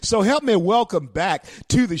So help me welcome back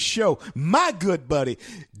to the show my good buddy,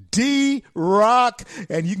 Dee Rock.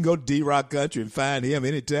 And you can go to Dee Rock Country and find him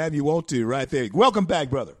anytime you want to right there. Welcome back,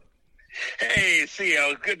 brother. Hey,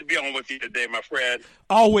 CL, good to be on with you today, my friend.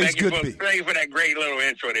 Always good to be. Thank you for that great little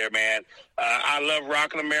intro there, man. I love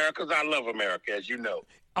rocking America. I love America, as you know.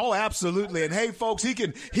 Oh, absolutely. And hey, folks, he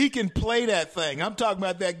can play that thing. I'm talking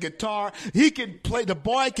about that guitar. The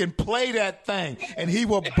boy can play that thing, and he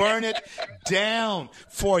will burn it down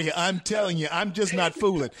for you. I'm telling you, I'm just not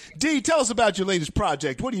fooling. Dee, tell us about your latest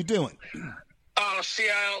project. What are you doing?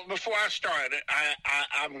 CL, before I start,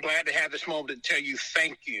 I'm glad to have this moment to tell you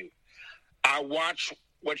thank you. I watched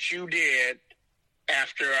what you did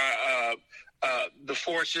after the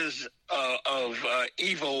forces of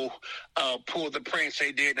evil pulled the pranks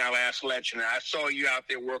they did in our last election. And I saw you out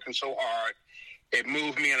there working so hard. It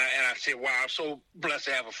moved me, and I said, wow, I'm so blessed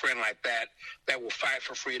to have a friend like that will fight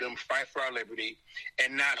for freedom, fight for our liberty,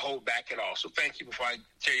 and not hold back at all. So thank you before I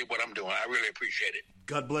tell you what I'm doing. I really appreciate it.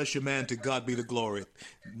 God bless you, man. To God be the glory.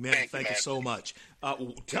 Man, thank you so much.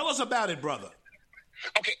 Tell us about it, brother.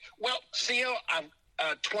 Okay, well, CL,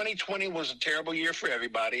 2020 was a terrible year for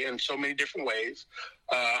everybody in so many different ways.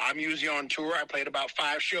 I'm usually on tour. I played about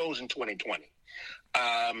 5 shows in 2020.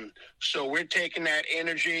 So we're taking that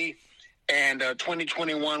energy, and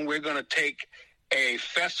 2021, we're going to take a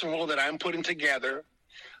festival that I'm putting together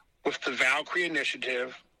with the Valkyrie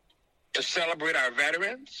Initiative to celebrate our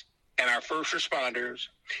veterans and our first responders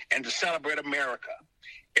and to celebrate America.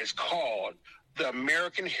 It's called the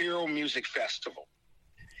American Hero Music Festival.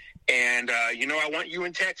 And, I want you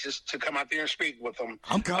in Texas to come out there and speak with them.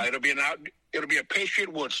 I'm coming. It'll be a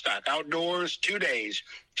Patriot Woodstock, outdoors, 2 days,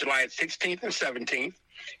 July 16th and 17th.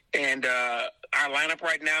 And our lineup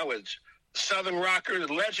right now is Southern Rockers,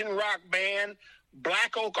 Legend Rock Band,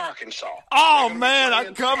 Black Oak, Arkansas. Oh, man,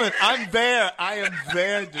 I'm coming. I'm there. I am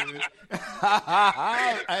there, dude.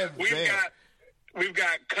 I am there. We've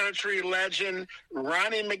got country legend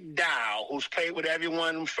Ronnie McDowell, who's played with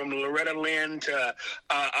everyone from Loretta Lynn to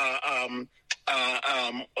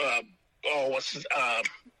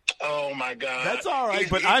oh my God. That's all right,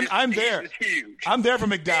 but I'm there. He's huge. I'm there for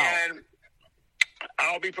McDowell. And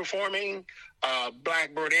I'll be performing.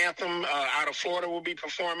 Blackbird Anthem out of Florida will be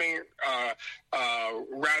performing.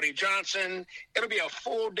 Rowdy Johnson. It'll be a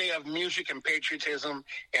full day of music and patriotism,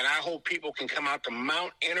 and I hope people can come out to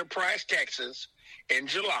Mount Enterprise, Texas, in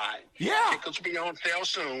July. Yeah. Tickets will be on sale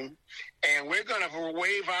soon, and we're going to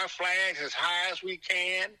wave our flags as high as we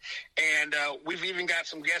can. And we've even got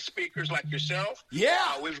some guest speakers like yourself.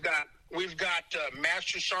 Yeah. We've got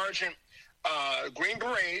Master Sergeant Green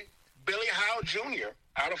Beret Billy Howe Jr.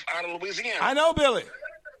 out of Louisiana. I know Billy.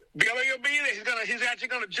 Billy will be there. He's actually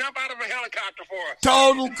gonna jump out of a helicopter for us.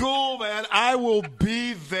 Total cool, man. I will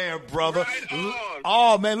be there, brother. Right on.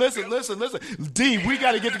 Oh man, listen. Dee, we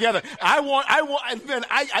got to get together.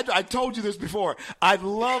 I told you this before. I'd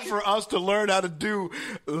love for us to learn how to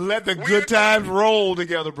let the good times roll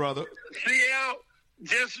together, brother. CL,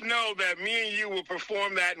 just know that me and you will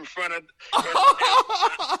perform that in front of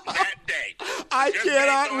that day. I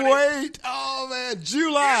cannot wait. Oh man,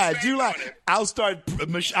 July.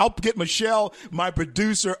 I'll get Michelle, my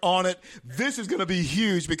producer, on it. This is going to be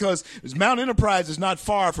huge because Mount Enterprise is not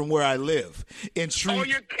far from where I live in Oh,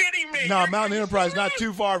 you're kidding me. No, Mount Enterprise is not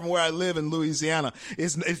too far from where I live in Louisiana.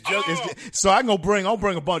 So I'll bring a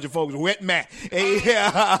bunch of folks with me.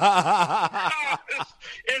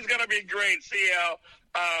 It's going to be great, CL.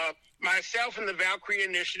 Myself and the Valkyrie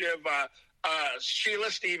Initiative, Sheila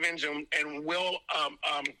Stevens and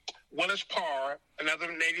Willis Parr,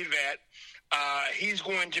 another Navy vet. He's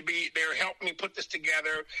going to be there helping me put this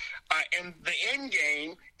together. And the end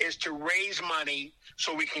game is to raise money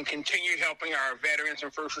so we can continue helping our veterans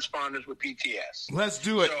and first responders with PTS. Let's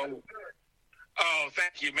do it.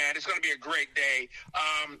 Thank you, man. It's going to be a great day.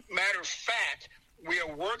 Matter of fact, we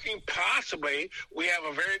are working possibly. We have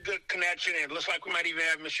a very good connection, and it looks like we might even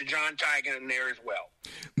have Mr. John Tigan in there as well.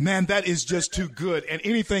 Man, that is just too good. And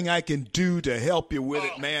anything I can do to help you with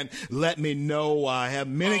it, man, let me know. I have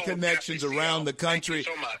many connections around the country.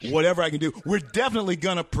 Thank you so much. Whatever I can do. We're definitely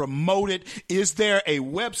going to promote it. Is there a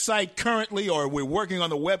website currently, or we're working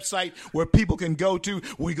on the website where people can go to?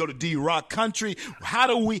 We go to Dee Rock Country. How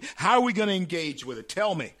are we going to engage with it?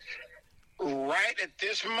 Tell me. Right at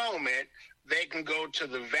this moment, they can go to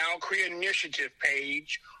the Valkyrie Initiative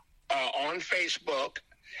page on Facebook,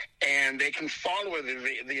 and they can follow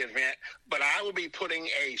the event. But I will be putting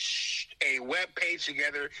a web page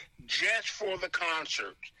together just for the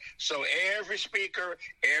concert. So every speaker,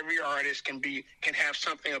 every artist can have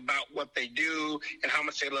something about what they do and how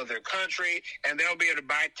much they love their country, and they'll be able to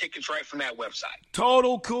buy tickets right from that website.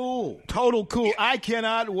 Total cool. Yeah. I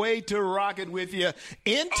cannot wait to rock it with you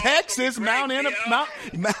in Texas, Mount.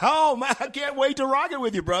 Oh, I can't wait to rock it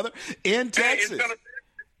with you, brother, in Texas.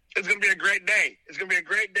 It's going to be a great day. It's going to be a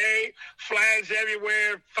great day. Flags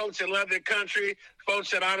everywhere. Folks that love their country.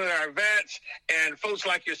 Folks that honor our vets. And folks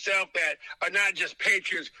like yourself that are not just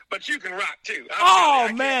patriots, but you can rock too.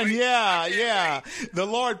 Yeah. The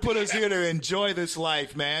Lord put us here to enjoy this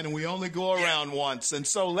life, man, and we only go around once. And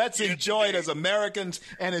so let's enjoy it as Americans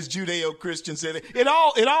and as Judeo-Christians. It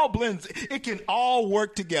all blends. It can all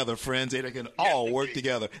work together, friends. It can all work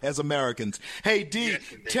together as Americans. Hey, Dee,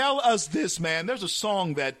 tell us this, man. There's a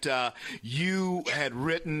song that you had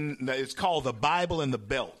written. It's called "The Bible and the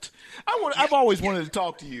Belt." I've always wanted to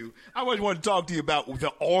talk to you. I always wanted to talk to you about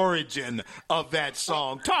the origin of that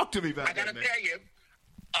song. Talk to me about that, man. I got to tell you,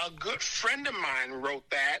 a good friend of mine wrote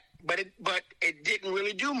that, but it didn't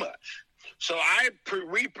really do much. So I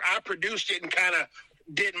produced it and kind of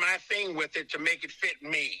did my thing with it to make it fit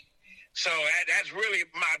me. So that's really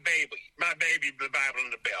my baby, The Bible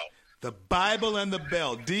and the Belt. The Bible and the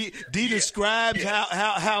Belt. Dee describes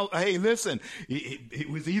how. Hey, listen, it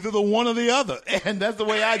was either the one or the other, and that's the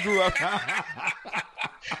way I grew up. Hey,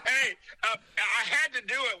 I had to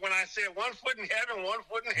do it when I said 1 foot in heaven, 1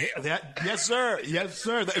 foot in hell. Yes, sir.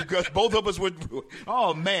 Because both of us would.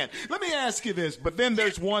 Oh man, let me ask you this. But then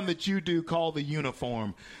there's one that you do called the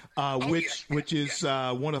uniform. Which is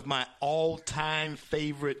one of my all-time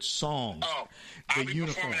favorite songs. Oh, I'll be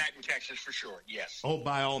performing that in Texas for sure, yes. Oh,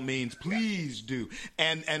 by all means, please do.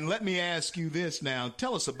 And let me ask you this now.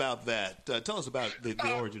 Tell us about that. Tell us about the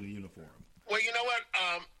origin of the uniform. Well, you know what?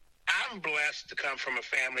 I'm blessed to come from a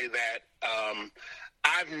family that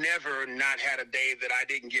I've never not had a day that I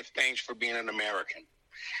didn't give thanks for being an American.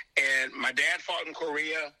 And my dad fought in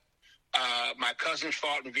Korea. My cousins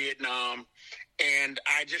fought in Vietnam. And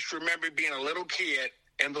I just remember being a little kid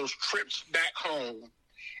and those trips back home,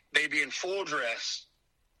 they'd be in full dress.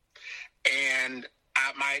 And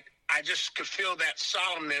I just could feel that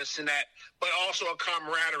solemnness and that, but also a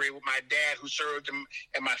camaraderie with my dad who served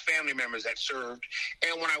and my family members that served.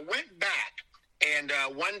 And when I went back, and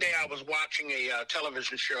one day I was watching a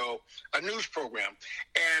television show, a news program,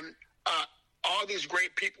 and all these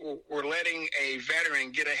great people were letting a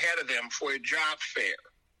veteran get ahead of them for a job fair.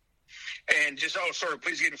 And just, oh, sir,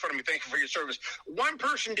 please get in front of me. Thank you for your service. One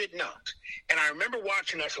person did not. And I remember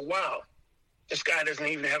watching, I said, wow, this guy doesn't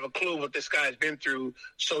even have a clue what this guy's been through,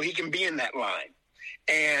 so he can be in that line.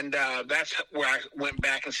 And that's where I went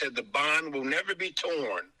back and said, the bond will never be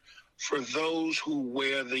torn for those who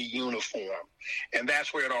wear the uniform. And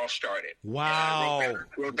that's where it all started. Wow. I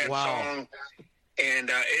wrote that song. And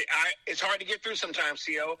it's hard to get through sometimes,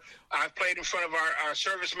 CO. I've played in front of our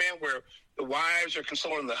servicemen where the wives are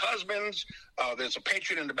consoling the husbands. There's a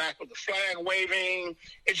patriot in the back with the flag waving.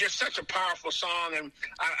 It's just such a powerful song, and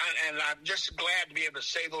I'm just glad to be able to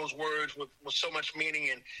say those words with so much meaning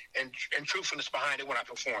and truthfulness behind it when I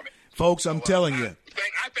perform it. Folks, I'm telling you.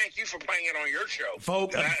 I thank you for playing it on your show.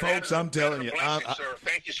 Folks, I'm telling you. Sir.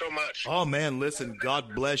 Thank you so much. Oh, man, listen,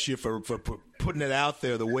 God bless you for putting it out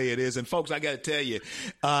there the way it is. And folks, I got to tell you,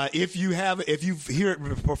 if you hear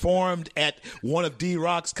it performed at one of Dee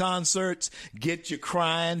Rock's concerts, get your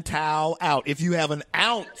crying towel out. If you have an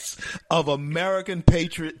ounce of American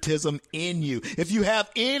patriotism in you, if you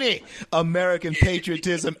have any American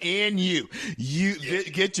patriotism in you,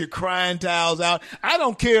 get your crying towels out. I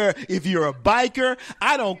don't care if you're a biker.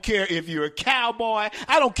 I don't care if you're a cowboy.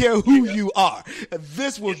 I don't care who you are.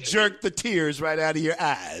 This will jerk the tears right out of your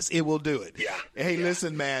eyes. It will do it. Yeah. Hey,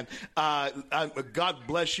 listen, man. God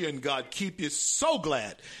bless you and God keep you. So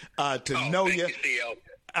glad to know you. Theo.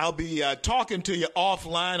 I'll be talking to you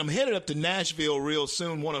offline. I'm headed up to Nashville real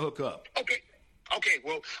soon. Want to hook up? Okay.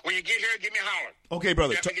 Well, when you get here, give me a holler. Okay,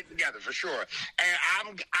 brother. We have to get together for sure.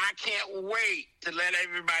 And I can't wait to let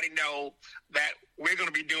everybody know that we're going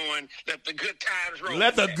to be doing Let the Good Times Roll.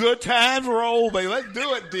 Let the good times roll, baby. Let's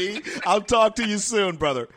do it, D. I'll talk to you soon, brother.